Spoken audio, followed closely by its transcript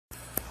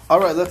All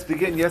right, let's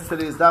begin.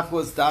 Yesterday's daf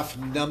was daf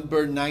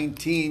number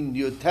 19,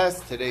 Yud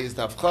Test. Today is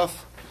daf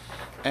Chaf.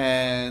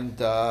 And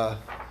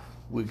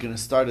we're going to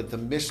start at the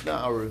Mishnah,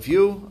 our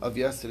review of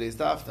yesterday's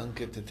daf, then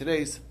get to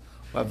today's.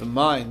 We have in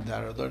mind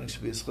that our learning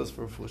should be a schus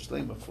for Fuh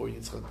Shlema, for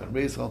Yitzchak ben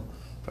Rezel,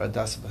 for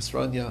Adasa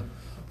Basronya,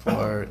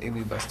 for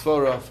Amy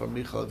Bastvora, for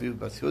Michal Aviv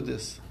Bas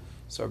Yudis,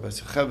 Sar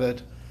Bas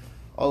Yocheved.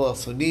 All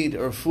also need a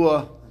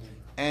refuah.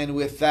 And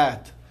with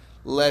that,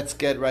 let's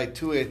get right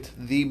to it.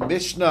 The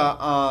Mishnah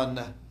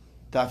on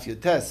Daf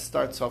Yotes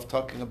starts off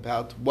talking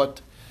about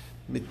what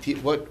do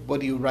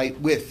you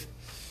write with.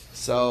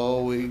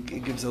 So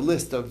it gives a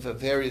list of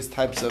various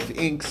types of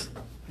inks.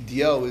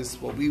 Dio is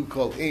what we would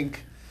call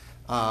ink.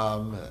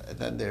 And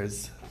then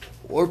there's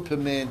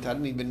orpiment. I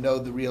don't even know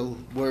the real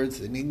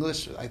words in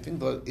English. I think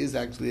that is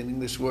actually an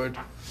English word.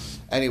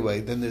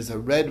 Anyway, then there's a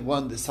red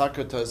one. The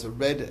sakrata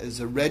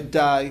is a red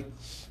dye.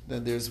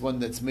 Then there's one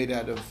that's made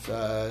out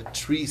of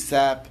tree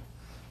sap.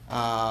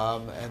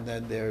 And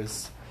then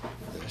there's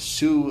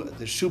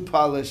the shoe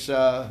polish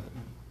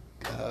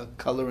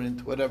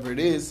colorant, whatever it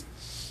is.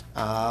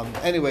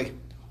 Anyway,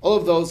 all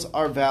of those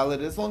are valid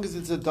as long as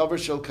it's a davar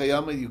shel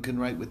kayama. You can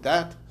write with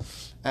that,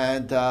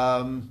 and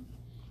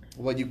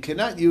what you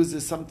cannot use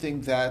is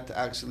something that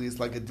actually is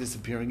like a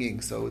disappearing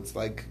ink. So it's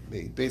like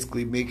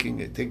basically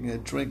taking a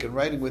drink and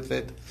writing with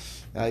it.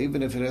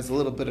 Even if it has a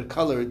little bit of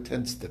color, it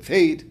tends to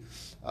fade.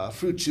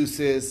 Fruit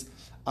juices.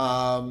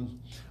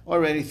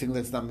 Or anything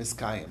that's not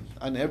miskayim.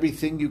 On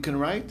everything you can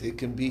write. It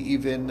can be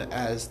even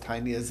as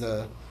tiny as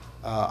a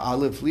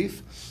olive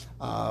leaf.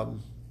 I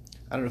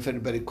don't know if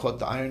anybody caught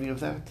the irony of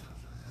that.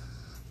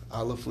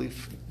 Olive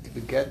leaf,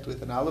 baguette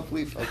with an olive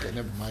leaf. Okay,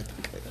 never mind.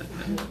 Okay.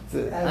 It's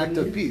an act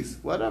of peace.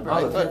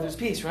 Whatever. There's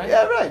peace, right?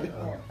 Yeah, right.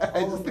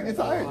 I just think it's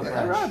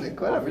ironic.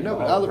 Whatever. No,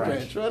 but olive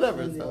branch.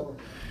 Whatever. So,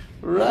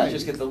 right. You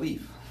just get the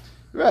leaf.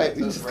 Right.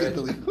 You just get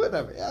the leaf.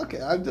 Whatever.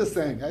 Okay. I'm just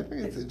saying. I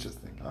think it's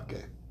interesting.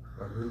 Okay.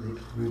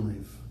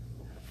 Relief.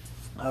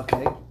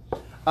 Okay.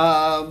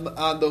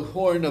 On the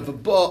horn of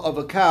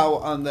a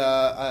cow,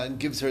 and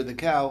gives her the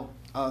cow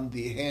on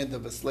the hand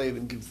of a slave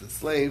and gives the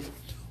slave.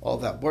 All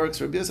that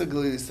works. Rabbi Yosef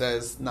Galili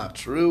says not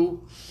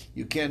true.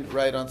 You can't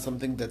write on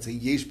something that's a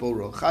yesh bo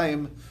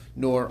rochaim,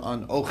 nor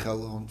on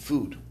ochel, on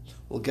food.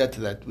 We'll get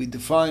to that. We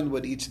define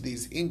what each of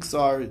these inks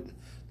are.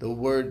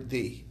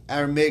 The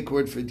Aramaic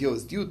word for dio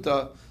is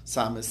diuta,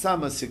 sama is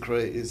sama, sikra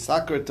is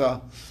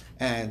sakrata,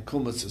 and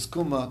kumas is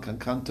kuma,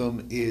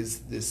 kankantum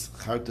is this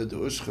charta de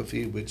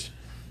ushchafi, which,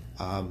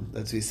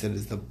 as we said,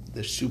 is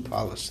the shoe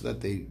polish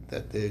that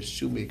the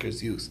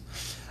shoemakers use.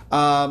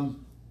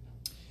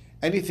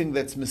 Anything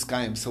that's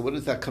miskayim. So what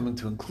is that coming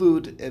to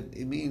include?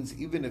 It means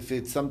even if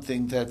it's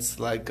something that's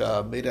like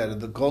made out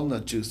of the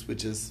gallnut juice,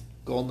 which is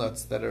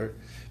gallnuts that are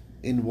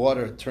in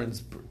water,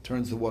 turns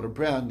the water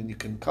brown, and you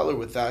can color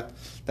with that.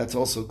 That's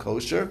also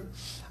kosher.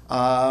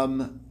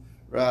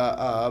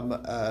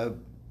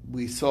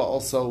 We saw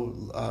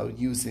also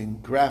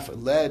using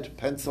lead,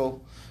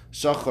 pencil,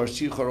 shachar,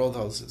 shichar, all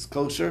those is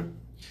kosher.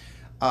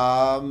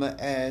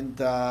 And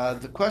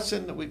the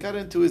question that we got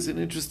into is an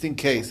interesting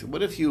case.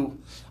 What if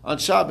you, on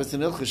Shabbos,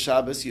 in Ilchas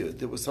Shabbos,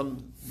 there was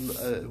some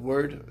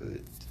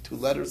word, 2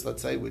 letters,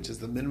 let's say, which is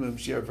the minimum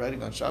share of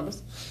writing on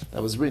Shabbos,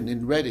 that was written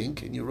in red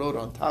ink, and you wrote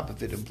on top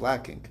of it in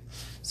black ink.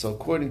 So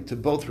according to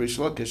both Rish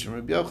Lakish and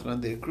Rabbi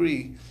Yochanan, they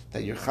agree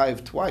that you're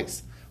chayiv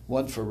twice.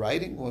 One for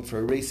writing, one for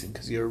erasing,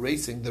 because you're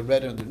erasing the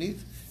red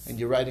underneath, and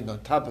you're writing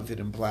on top of it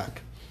in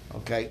black.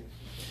 Okay?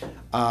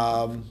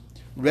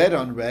 Red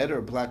on red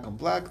or black on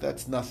black,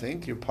 that's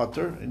nothing. You're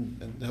putter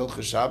in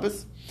Hilchas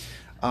Shabbos.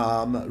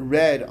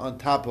 Red on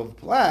top of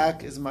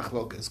black is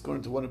machlokas.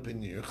 According to one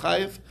opinion, you're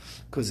chayiv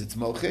because it's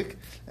mochik,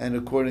 and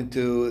according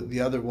to the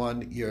other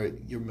one, you're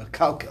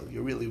mekalkel.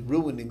 You're really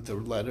ruining the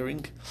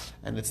lettering,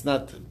 and it's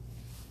not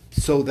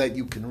so that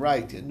you can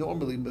write. And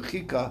normally,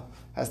 mechika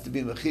has to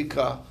be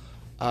mechika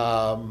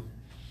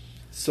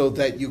so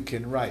that you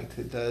can write.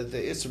 The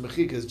Isser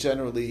mechika is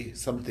generally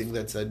something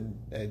that's a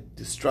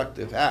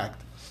destructive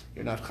act.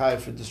 You're not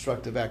chayiv for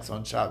destructive acts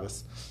on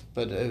Shabbos,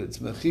 but it's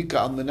mechika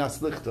al menas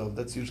lichtov.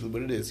 That's usually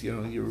what it is.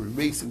 You're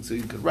erasing so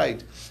you could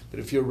write. But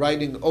if you're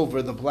writing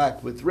over the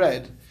black with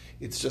red,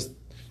 it's just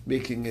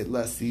making it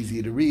less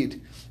easy to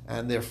read,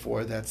 and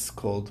therefore that's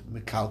called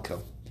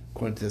mekalkel,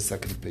 according to the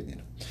second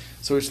opinion.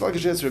 So Rish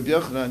Lakish asks Rabbi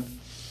Yochanan,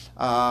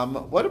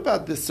 what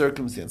about this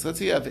circumstance? Let's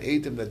say you have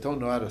eidim that don't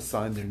know how to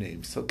sign their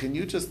names. So can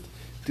you just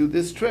do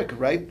this trick,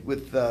 write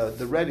with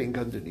the red ink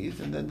underneath,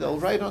 and then they'll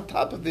write on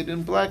top of it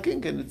in black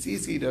ink, and it's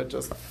easy to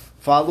just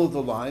follow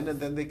the line, and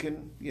then they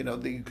can, you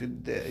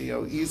could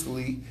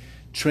easily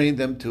train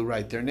them to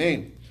write their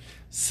name.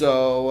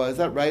 So is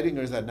that writing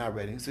or is that not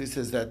writing? So he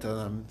says that,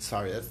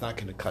 sorry, that's not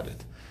going to cut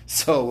it.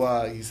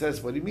 So he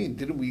says, what do you mean?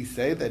 Didn't we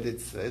say that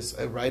it's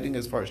writing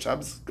as far as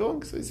Shabbos is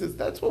going? So he says,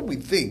 that's what we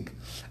think.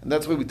 And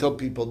that's why we tell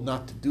people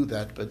not to do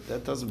that, but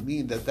that doesn't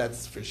mean that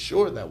that's for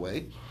sure that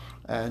way.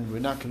 And we're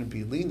not going to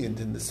be lenient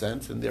in the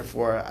sense, and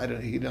therefore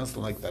he doesn't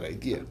like that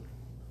idea.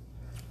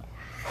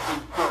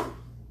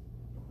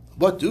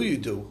 What do you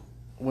do?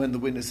 when the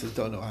witnesses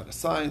don't know how to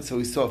sign. So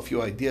we saw a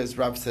few ideas.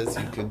 Rav says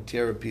you can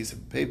tear a piece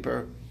of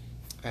paper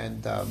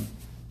and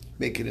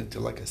make it into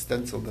like a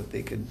stencil that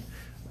they can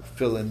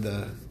fill in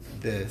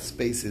the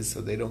spaces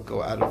so they don't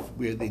go out of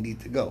where they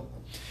need to go.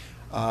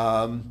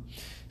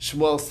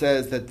 Shmuel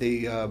says that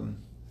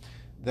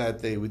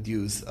they would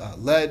use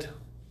lead.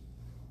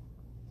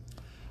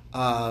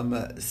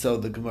 So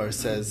the Gemara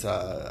says,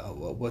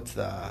 what's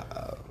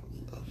the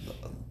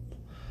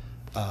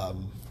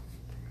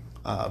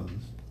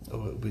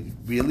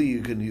really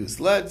you can use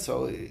lead?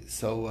 So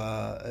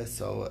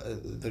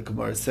the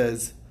Gemara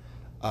says,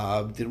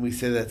 didn't we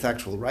say that's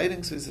actual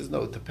writing? So he says,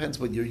 no, it depends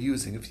what you're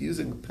using. If you're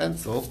using a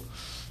pencil,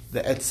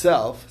 the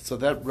itself, so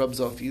that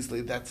rubs off easily,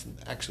 that's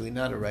actually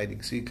not a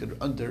writing. So you could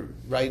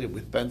underwrite it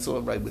with pencil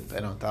and write with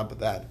pen on top of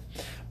that.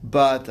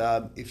 But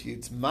if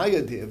it's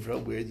Maya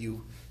Devra, where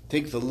you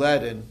take the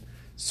lead and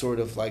sort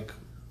of like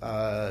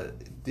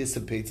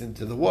dissipates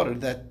into the water,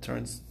 that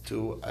turns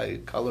to a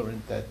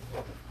colorant that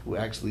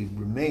actually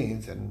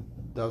remains and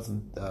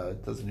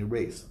doesn't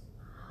erase.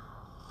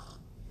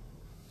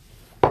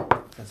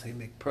 That's how you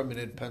make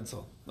permanent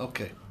pencil.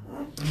 Okay.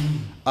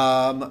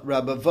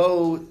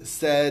 Rabavo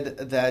said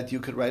that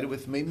you could write it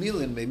with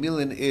meimilin.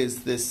 Meimilin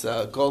is this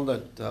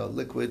golden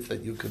liquid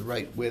that you could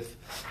write with.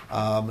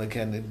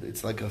 Again,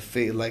 it's like a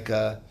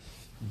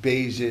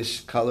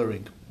beigeish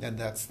coloring, and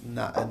that's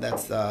not. And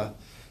that's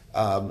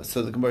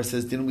so the Gemara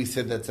says, didn't we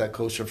say that's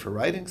kosher for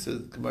writing? So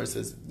the Gemara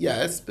says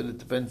yes, but it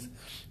depends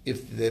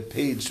if the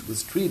page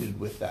was treated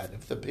with that.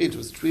 If the page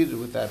was treated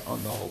with that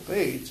on the whole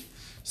page,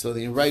 so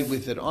then you write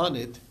with it on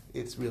it,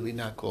 it's really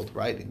not called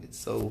writing. It's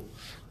so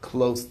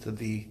close to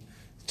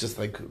just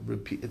like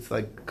repeat. It's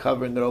like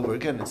covering it over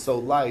again. It's so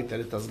light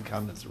that it doesn't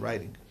count as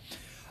writing.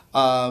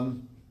 That's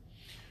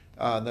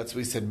what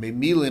we said.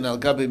 Meimilin al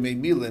gabe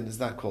meimilin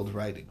is not called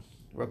writing.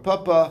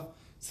 Rapapa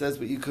says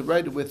what you could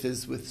write it with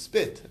is with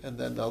spit, and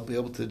then they'll be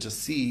able to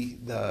just see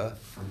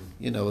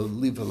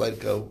leave a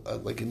like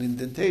an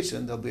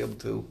indentation. They'll be able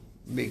to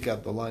make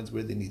out the lines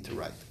where they need to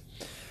write,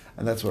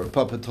 and that's what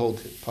Papa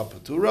told Papa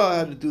Turah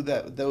how to do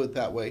it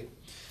that way.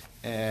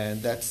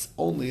 And that's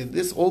only in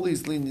this. All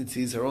these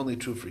leniencies are only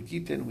true for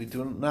Gittin. We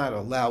do not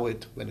allow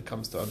it when it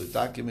comes to other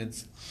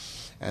documents.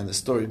 And the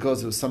story goes,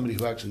 there was somebody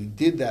who actually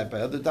did that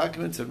by other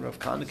documents, and Rav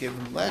Kana gave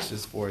him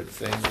lashes for it,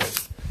 saying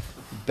that's a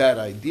bad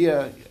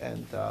idea.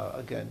 And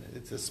again,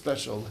 it's a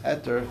special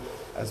heter,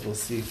 as we'll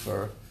see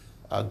for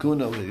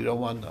aguna. You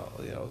don't want,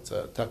 it's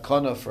a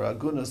takana for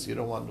aguna, so you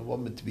don't want a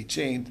woman to be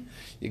chained.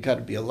 You got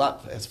to be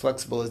as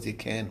flexible as you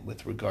can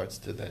with regards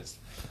to this.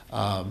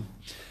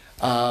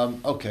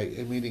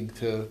 Okay, meaning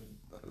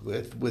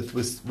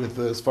with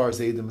as far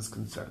as Adam is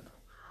concerned.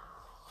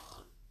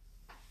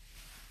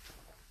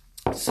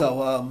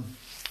 So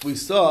we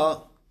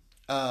saw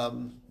a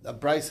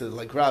brisa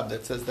like Rav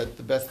that says that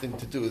the best thing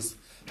to do is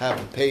have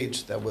a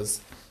page that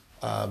was,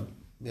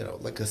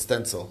 like a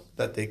stencil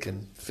that they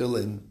can fill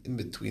in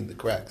between the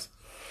cracks.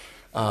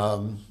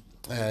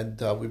 And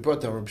we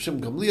brought down Reb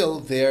Shimon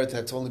Gamliel there.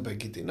 That's only by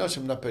Gittin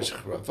Nashim, not by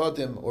Shechur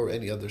Avadim or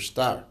any other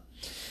star.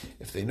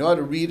 If they know how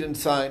to read and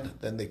sign,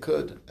 then they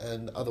could,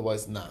 and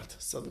otherwise not.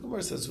 So the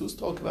Gemara says, who's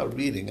talking about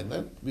reading? And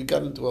then we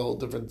got into a whole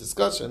different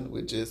discussion,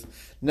 which is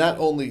not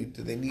only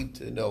do they need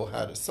to know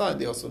how to sign,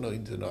 they also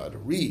need to know how to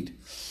read.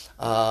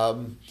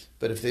 But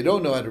if they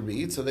don't know how to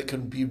read, so they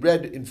can be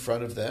read in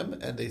front of them,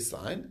 and they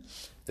sign.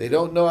 If they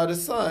don't know how to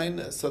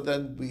sign, so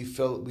then we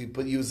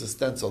use a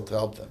stencil to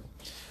help them.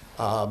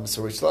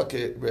 So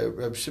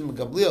Reb Shimon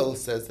Gamliel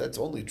says that's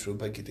only true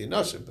by Gittin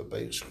Nashim, but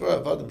by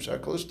Shechur Avadim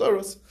Shakal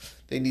Ishtaros,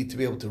 they need to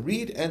be able to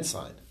read and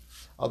sign,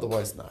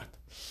 otherwise not.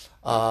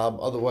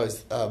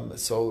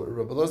 So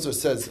Rabbi Elazar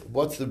says,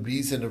 what's the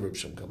reason of Reb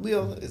Shimon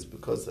Gamliel is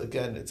because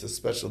again it's a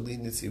special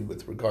leniency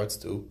with regards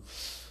to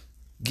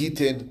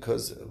Gittin,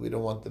 because we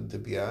don't want them to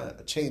be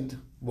a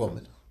chained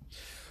woman.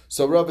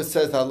 So Rabbi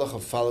says the halacha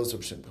follows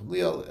Reb Shimon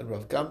Gamliel, and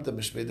Rav Gamda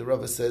Mishmei the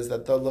Rabbi says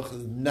that the halacha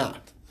is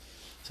not.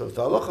 So if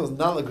the halacha is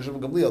not like Reb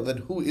Shimon Gamliel, then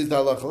who is the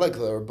halacha like?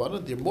 The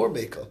Rabbanan, they're more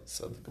mekel.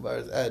 So the Gemara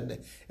is, and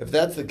if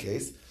that's the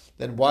case,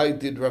 then why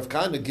did Rav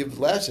Kana give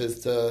lashes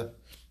to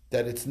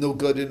that it's no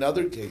good in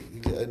other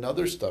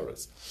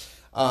staras?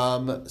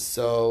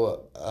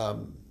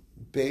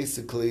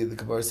 Basically, the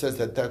Gemara says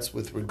that that's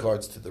with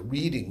regards to the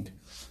reading.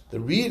 The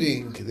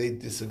reading they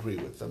disagree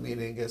with.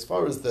 Meaning, as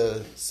far as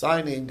the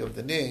signing of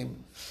the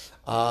name,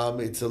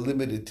 it's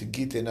limited to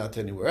Gittin, not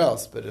anywhere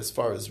else. But as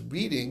far as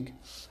reading,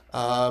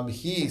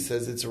 he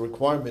says it's a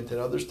requirement in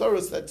other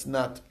staras. That's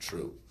not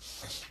true.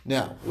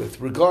 Now, with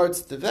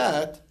regards to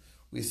that,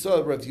 we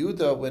saw Rav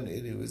Yehuda when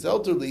he was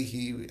elderly,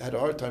 he had a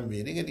hard time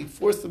reading, and he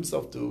forced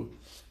himself to,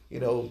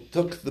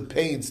 took the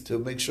pains to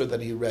make sure that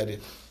he read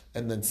it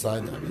and then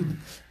signed on it.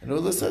 And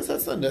Ula says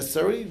that's not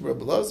necessary.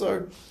 Rabbi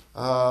Lazar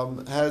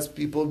has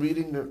people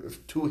reading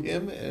to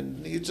him,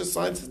 and he just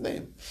signs his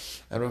name.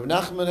 And Rav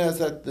Nachman has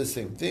the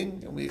same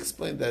thing, and we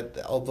explained that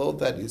although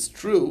that is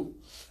true,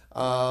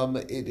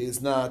 it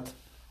is not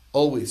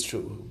always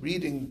true.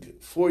 Reading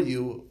for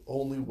you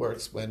only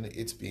works when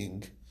it's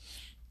being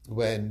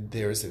when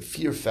there's a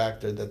fear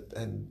factor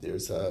and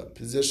there's a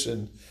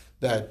position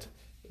that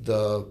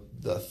the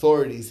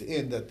authorities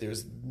in that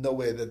there's no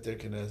way that they're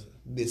going to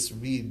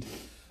misread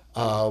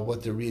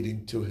what they're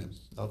reading to him.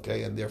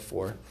 Okay, and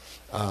therefore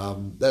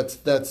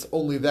that's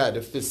only that.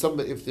 If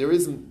there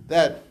isn't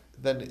that,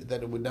 then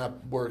it would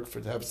not work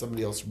to have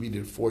somebody else read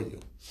it for you.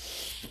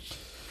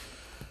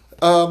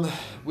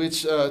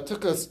 Which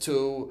took us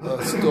to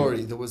a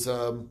story. There was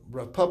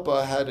Rav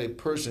Papa had a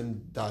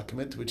Persian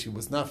document which he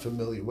was not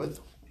familiar with,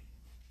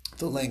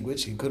 the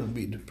language. He couldn't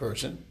read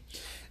Persian,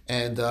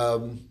 and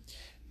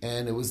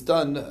it was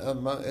done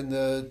in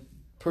the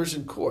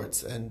Persian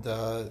courts, and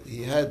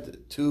he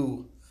had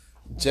two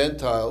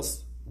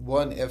Gentiles,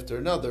 one after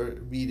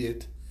another, read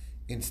it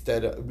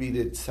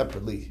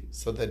separately,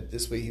 so that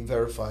this way he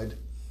verified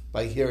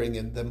by hearing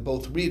and them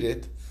both read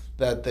it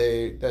that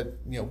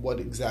what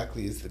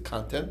exactly is the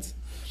contents,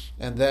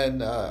 and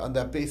then on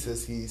that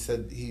basis he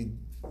said he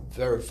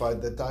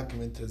verified that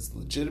document as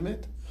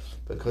legitimate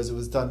because it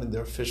was done in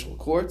their official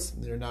courts.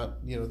 They're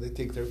not, they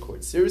take their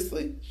courts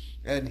seriously,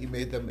 and he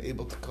made them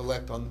able to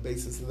collect on the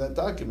basis of that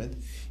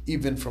document,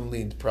 even from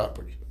liened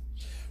property.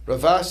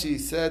 Rav Ashi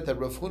said that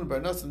Rav Huna Bar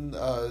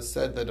Nassan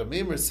said that a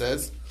Meimer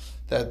says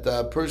that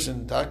the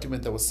Persian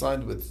document that was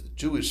signed with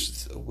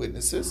Jewish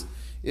witnesses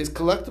is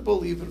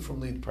collectible even from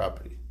liened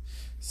property.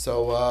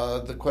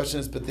 So the question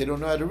is, but they don't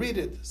know how to read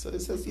it. So he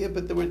says, yeah,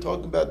 but they were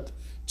talking about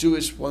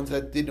Jewish ones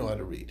that did know how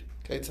to read.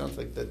 Okay, it sounds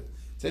like that.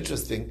 It's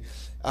interesting.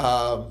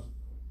 I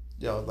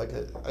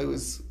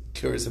was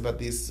curious about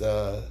these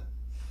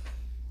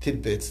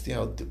tidbits.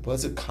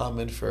 Was it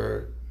common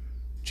for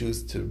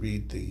Jews to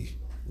read the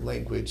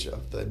language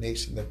of the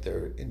nation that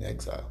they're in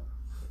exile?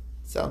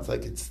 Sounds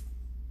like it's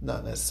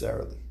not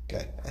necessarily.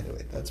 Okay,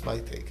 anyway, that's my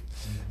take.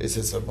 It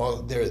says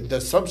the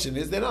assumption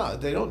is they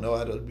don't know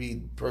how to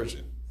read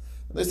Persian.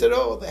 And they said,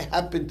 they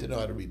happen to know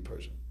how to read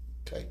Persian.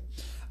 Okay,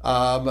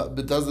 but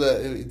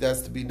it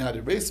has to be not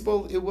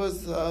erasable? It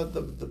was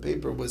the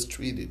paper was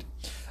treated.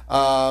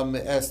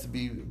 It has to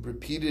be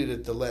repeated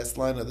at the last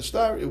line of the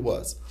shtar. It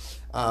was.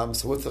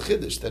 So what's the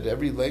chiddush? That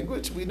every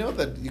language, we know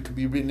that you could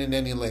be written in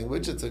any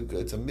language. It's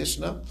a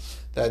Mishnah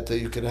that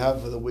you could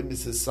have the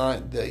witnesses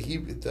signed,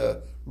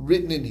 the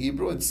written in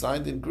Hebrew and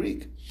signed in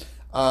Greek.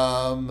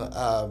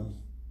 So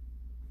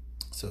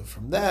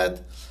from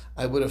that,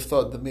 I would have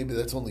thought that maybe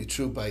that's only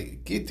true by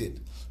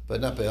Gittin,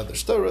 but not by other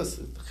shtaras.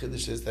 The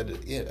chiddush is that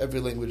every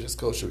language is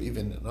kosher,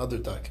 even in other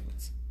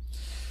documents.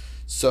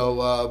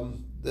 So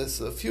there's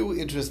a few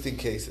interesting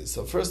cases.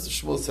 So first,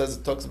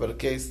 Shmuel talks about a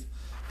case.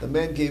 The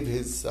man gave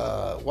his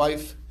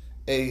wife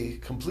a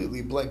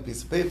completely blank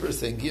piece of paper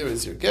saying, here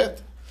is your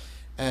get.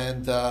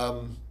 And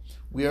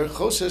we are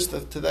choshesh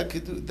to that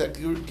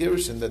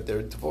gerushin, that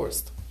they're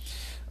divorced.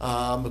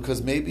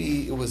 Because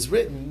maybe it was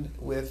written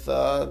with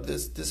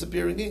this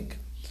disappearing ink.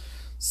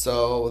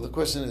 So the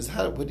question is,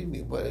 what do you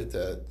mean?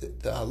 The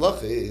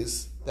halacha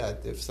is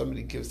that if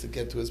somebody gives the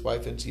get to his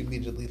wife and she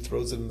immediately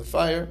throws it in the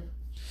fire,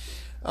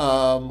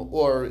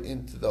 or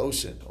into the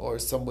ocean, or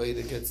some way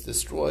that gets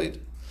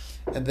destroyed,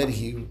 and then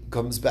he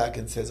comes back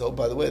and says,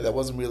 by the way, that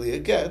wasn't really a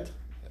get,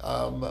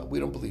 we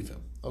don't believe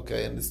him.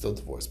 Okay, and it's still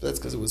divorced. But that's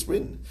because it was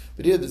written.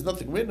 But here there's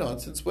nothing written on.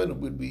 Since when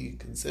would we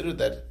consider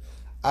that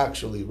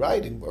actually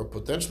writing or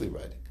potentially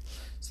writing?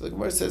 So the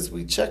Gemara says,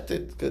 we checked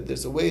it.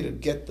 There's a way to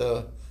get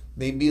the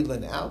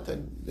Meimilin out,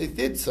 and they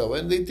did so,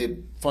 and they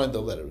did find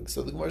the lettering.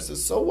 So the Gemara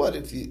says, so what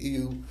if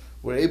you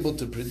were able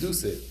to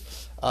produce it?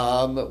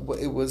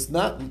 It was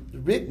not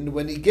written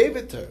when he gave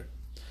it to her.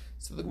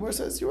 So the Gemara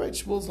says, you're right,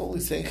 Shmuel's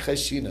only saying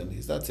cheshinan.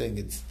 He's not saying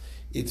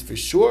it's for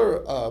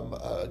sure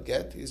a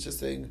get. He's just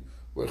saying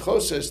we're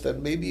choshesh that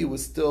maybe it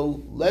was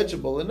still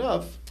legible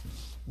enough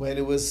when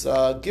it was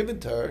given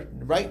to her.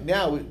 Right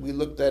now we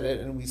looked at it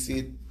and we see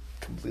it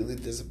completely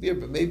disappear,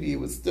 but maybe it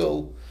was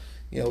still,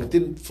 it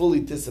didn't fully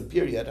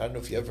disappear yet. I don't know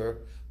if you ever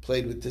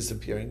played with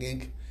disappearing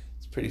ink.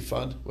 It's pretty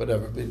fun,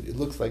 whatever. But it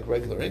looks like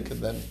regular ink,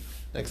 and then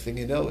next thing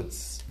you know,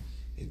 it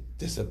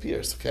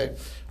disappears. Okay,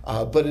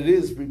 but it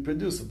is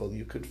reproducible.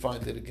 You could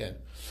find it again.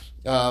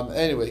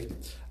 Anyway,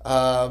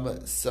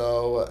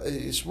 so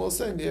Shmuel's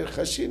saying here,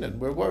 chashinan,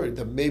 we're worried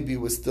that maybe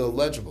it was still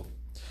legible.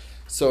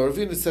 So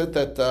Ravina said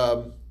that.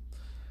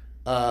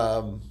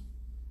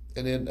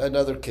 And in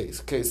another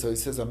case, okay, so he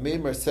says a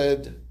Meimer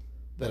said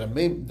that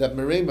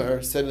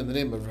Meremer said in the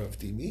name of Rav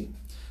Dimi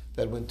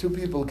that when two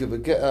people give a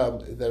get,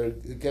 that a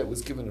get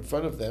was given in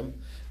front of them,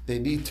 they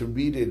need to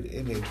read it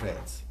in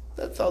advance.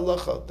 That's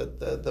halacha,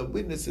 that the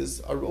witnesses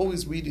are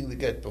always reading the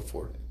get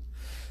beforehand.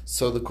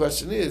 So the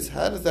question is,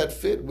 how does that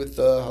fit with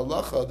the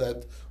halacha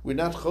that we're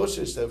not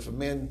choshesh that if a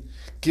man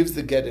gives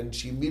the get and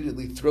she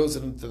immediately throws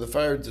it into the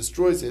fire,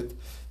 destroys it,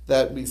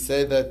 that we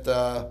say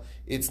that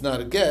it's not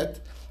a get?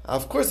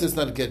 Of course it's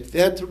not a get. They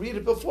had to read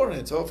it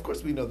beforehand, so of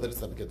course we know that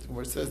it's not a get. The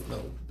Gemara says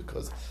no,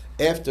 because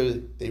after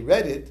they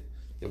read it,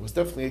 there was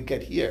definitely a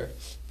get here,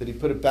 that he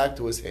put it back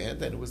to his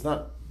hand, and it was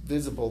not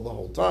visible the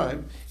whole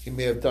time. He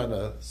may have done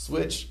a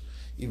switch,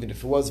 even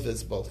if it was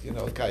visible.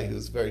 A guy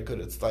who's very good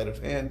at sleight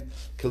of hand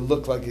can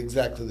look like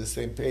exactly the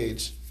same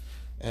page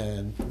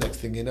And next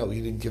thing you know,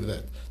 he didn't give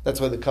that.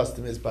 That's why the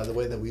custom is, by the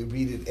way, that we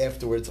read it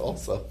afterwards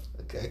also.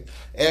 Okay,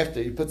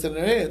 after he puts it in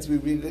our hands, we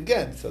read it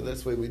again. So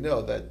that's why we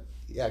know that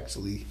he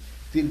actually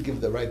didn't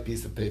give the right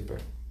piece of paper.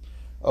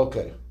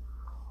 Okay.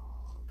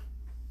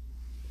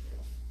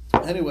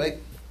 Anyway,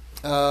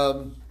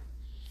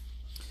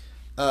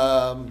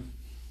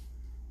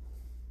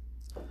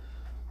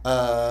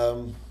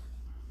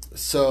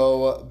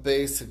 so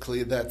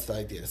basically that's the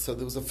idea. So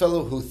there was a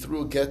fellow who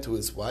threw a get to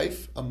his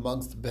wife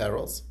amongst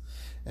barrels,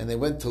 and they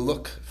went to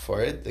look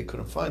for it. They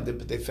couldn't find it,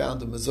 but they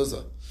found a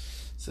mezuzah.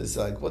 So it's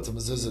like, what's a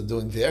mezuzah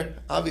doing there?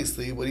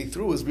 Obviously, what he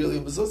threw was really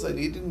a mezuzah, and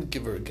he didn't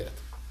give her a get.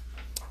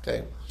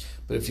 Okay,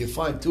 but if you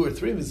find 2 or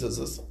 3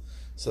 mezuzahs,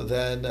 so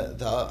then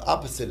the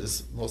opposite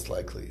is most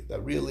likely, that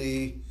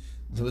really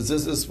the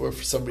mezuzahs were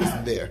for some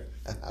reason there.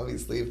 And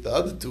obviously, if the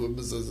other 2 were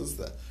mezuzahs,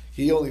 that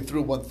he only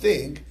threw one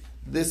thing,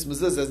 this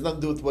mezuzah has nothing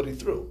to do with what he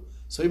threw.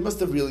 So he must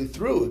have really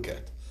threw a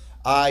get.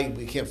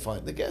 We can't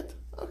find the get.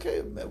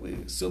 Okay, we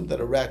assume that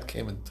a rat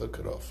came and took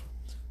it off,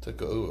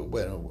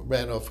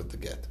 ran off with the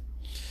get.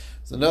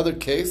 There's another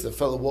case, a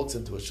fellow walks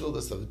into a shul,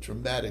 this is a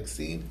dramatic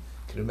scene.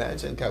 Can you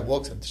imagine? A guy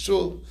walks into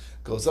shul,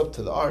 goes up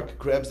to the ark,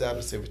 grabs out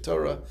a Sefer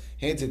Torah,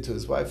 hands it to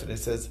his wife, and it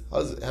says,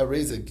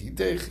 Chazara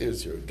Gittin,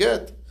 here's your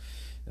get,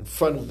 in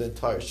front of the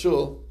entire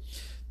shul.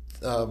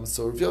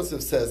 So Rav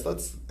Yosef says,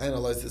 let's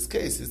analyze this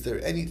case. Is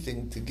there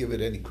anything to give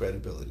it any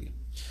credibility?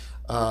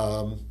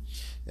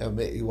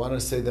 You want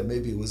to say that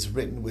maybe it was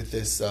written with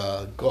this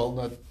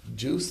gallnut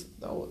juice?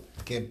 No,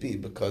 it can't be,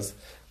 because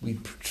we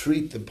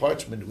treat the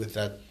parchment with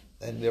that,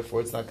 and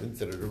therefore it's not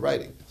considered a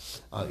writing,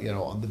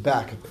 on the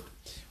back of it.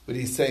 But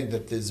he's saying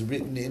that there's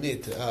written in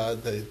it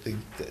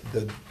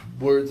the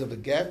words of a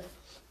get,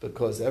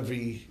 because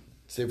every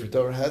Sefer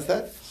Torah has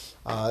that.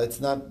 It's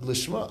not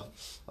lishma.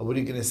 What are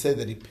you going to say,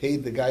 that he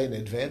paid the guy in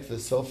advance, the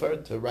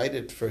sofer, to write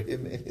it for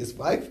him and his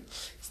wife?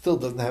 He still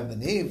doesn't have the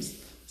names,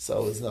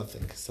 so it's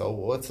nothing. So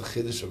what's the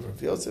chiddush of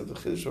Rav Yosef? The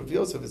chiddush of Rav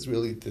Yosef is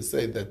really to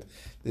say that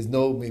there's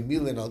no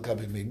meimilin al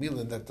gabi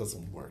meimilin. That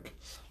doesn't work.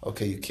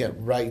 Okay, you can't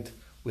write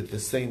with the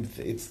same.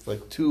 It's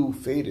like too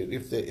faded.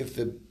 If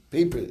the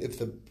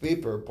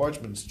paper or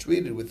parchment is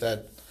treated with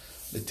that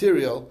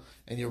material,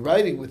 and you're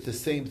writing with the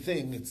same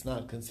thing, it's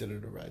not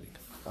considered a writing.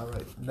 All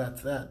right, and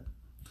that's that.